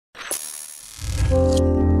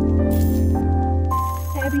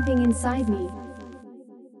Everything inside me.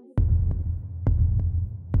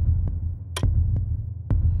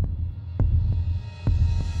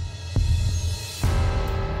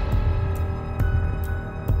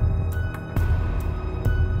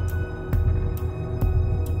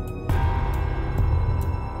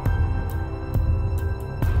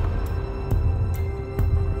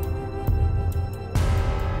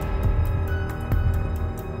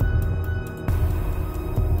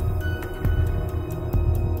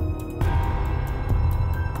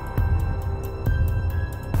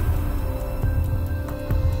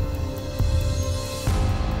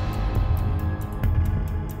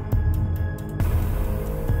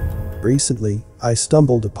 Recently, I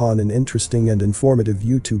stumbled upon an interesting and informative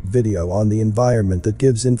YouTube video on the environment that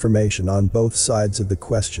gives information on both sides of the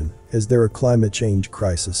question, is there a climate change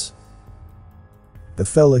crisis? The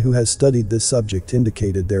fella who has studied this subject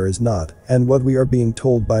indicated there is not, and what we are being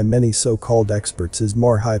told by many so-called experts is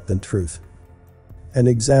more hype than truth. An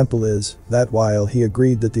example is that while he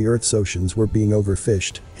agreed that the Earth's oceans were being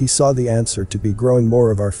overfished, he saw the answer to be growing more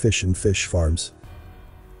of our fish in fish farms.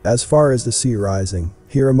 As far as the sea rising,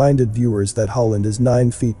 he reminded viewers that Holland is 9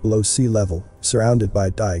 feet below sea level, surrounded by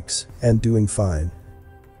dikes, and doing fine.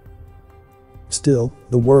 Still,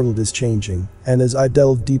 the world is changing, and as I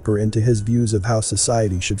delved deeper into his views of how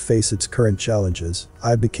society should face its current challenges,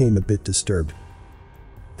 I became a bit disturbed.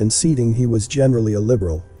 Conceding he was generally a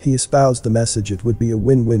liberal, he espoused the message it would be a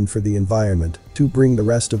win-win for the environment to bring the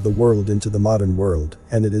rest of the world into the modern world,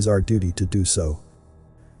 and it is our duty to do so.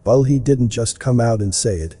 While he didn't just come out and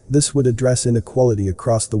say it, this would address inequality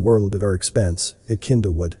across the world at our expense, it kinda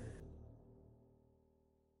would.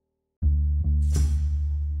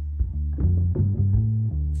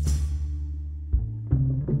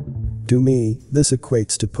 To me, this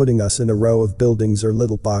equates to putting us in a row of buildings or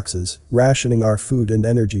little boxes, rationing our food and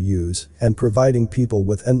energy use, and providing people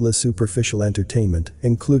with endless superficial entertainment,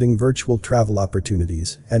 including virtual travel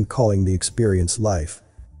opportunities, and calling the experience life.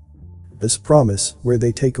 This promise, where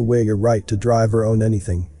they take away your right to drive or own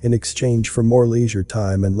anything, in exchange for more leisure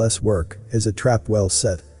time and less work, is a trap well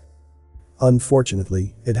set.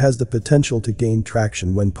 Unfortunately, it has the potential to gain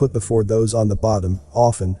traction when put before those on the bottom.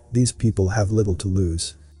 Often, these people have little to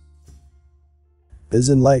lose. His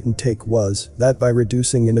enlightened take was that by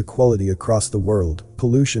reducing inequality across the world,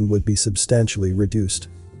 pollution would be substantially reduced.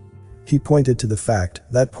 He pointed to the fact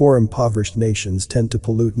that poor impoverished nations tend to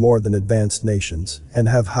pollute more than advanced nations and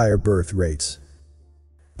have higher birth rates.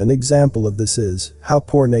 An example of this is how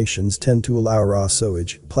poor nations tend to allow raw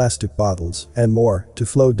sewage, plastic bottles, and more to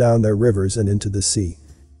flow down their rivers and into the sea.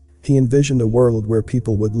 He envisioned a world where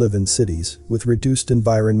people would live in cities with reduced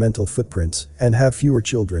environmental footprints and have fewer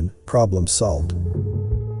children. Problem solved.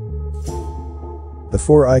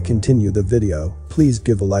 Before I continue the video, please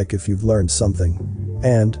give a like if you've learned something.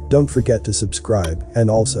 And don't forget to subscribe, and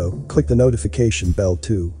also click the notification bell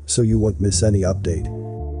too so you won't miss any update.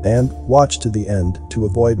 And watch to the end to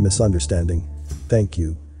avoid misunderstanding. Thank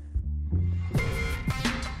you.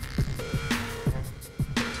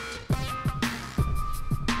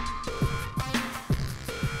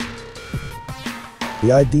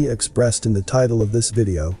 The idea expressed in the title of this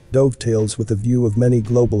video dovetails with the view of many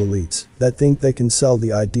global elites that think they can sell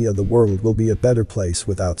the idea the world will be a better place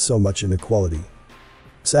without so much inequality.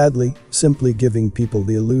 Sadly, simply giving people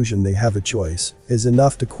the illusion they have a choice is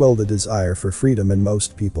enough to quell the desire for freedom in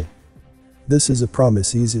most people. This is a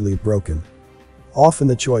promise easily broken. Often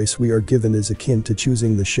the choice we are given is akin to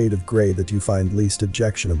choosing the shade of gray that you find least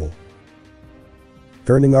objectionable.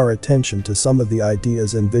 Turning our attention to some of the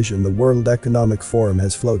ideas and vision the World Economic Forum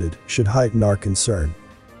has floated should heighten our concern.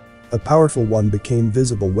 A powerful one became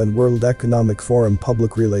visible when World Economic Forum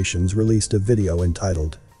Public Relations released a video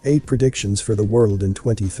entitled 8 Predictions for the World in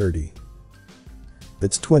 2030.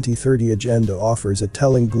 Its 2030 agenda offers a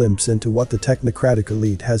telling glimpse into what the technocratic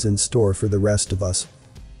elite has in store for the rest of us.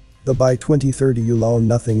 The by 2030 you'll own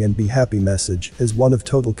nothing and be happy message is one of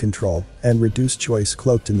total control and reduced choice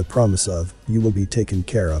cloaked in the promise of you will be taken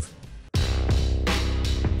care of.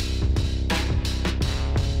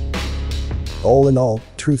 All in all,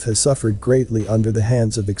 truth has suffered greatly under the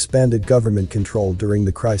hands of expanded government control during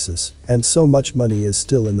the crisis, and so much money is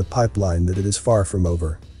still in the pipeline that it is far from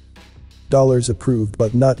over. Dollars approved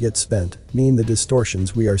but not yet spent mean the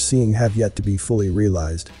distortions we are seeing have yet to be fully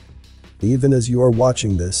realized. Even as you are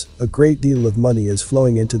watching this, a great deal of money is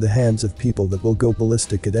flowing into the hands of people that will go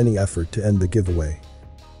ballistic at any effort to end the giveaway.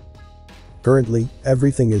 Currently,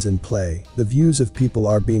 everything is in play, the views of people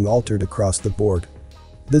are being altered across the board.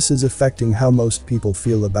 This is affecting how most people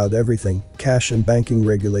feel about everything: cash and banking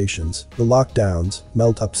regulations, the lockdowns,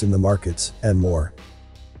 melt-ups in the markets, and more.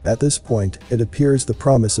 At this point, it appears the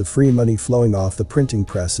promise of free money flowing off the printing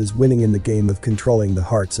press is winning in the game of controlling the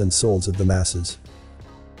hearts and souls of the masses.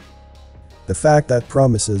 The fact that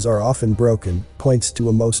promises are often broken points to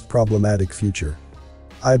a most problematic future.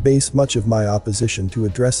 I base much of my opposition to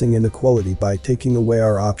addressing inequality by taking away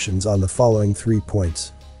our options on the following 3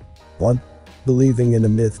 points. 1. Believing in a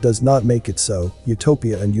myth does not make it so.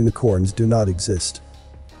 Utopia and unicorns do not exist.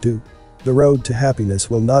 2. The road to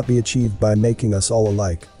happiness will not be achieved by making us all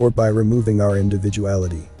alike or by removing our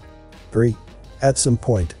individuality. 3. At some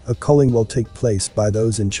point, a culling will take place by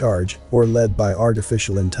those in charge or led by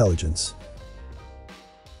artificial intelligence.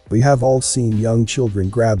 We have all seen young children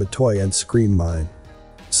grab a toy and scream mine.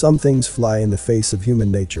 Some things fly in the face of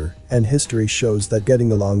human nature, and history shows that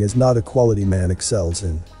getting along is not a quality man excels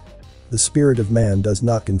in. The spirit of man does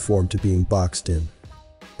not conform to being boxed in.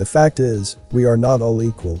 The fact is, we are not all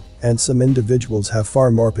equal, and some individuals have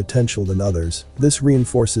far more potential than others. This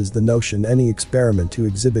reinforces the notion any experiment to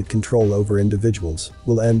exhibit control over individuals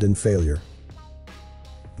will end in failure.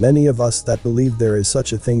 Many of us that believe there is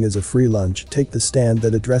such a thing as a free lunch take the stand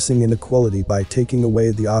that addressing inequality by taking away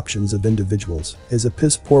the options of individuals is a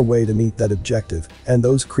piss-poor way to meet that objective, and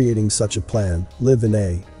those creating such a plan live in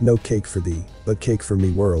a no cake for thee, but cake for me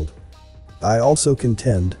world. I also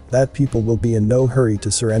contend that people will be in no hurry to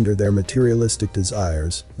surrender their materialistic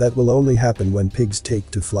desires. That will only happen when pigs take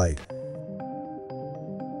to flight.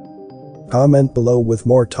 Comment below with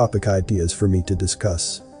more topic ideas for me to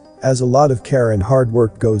discuss. As a lot of care and hard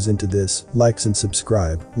work goes into this, likes and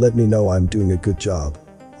subscribe, let me know I'm doing a good job.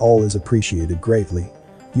 All is appreciated greatly.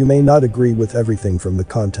 You may not agree with everything from the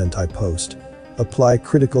content I post. Apply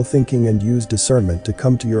critical thinking and use discernment to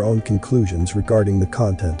come to your own conclusions regarding the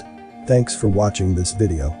content. Thanks for watching this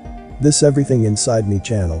video. This Everything Inside Me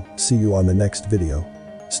channel. See you on the next video.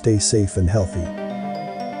 Stay safe and healthy.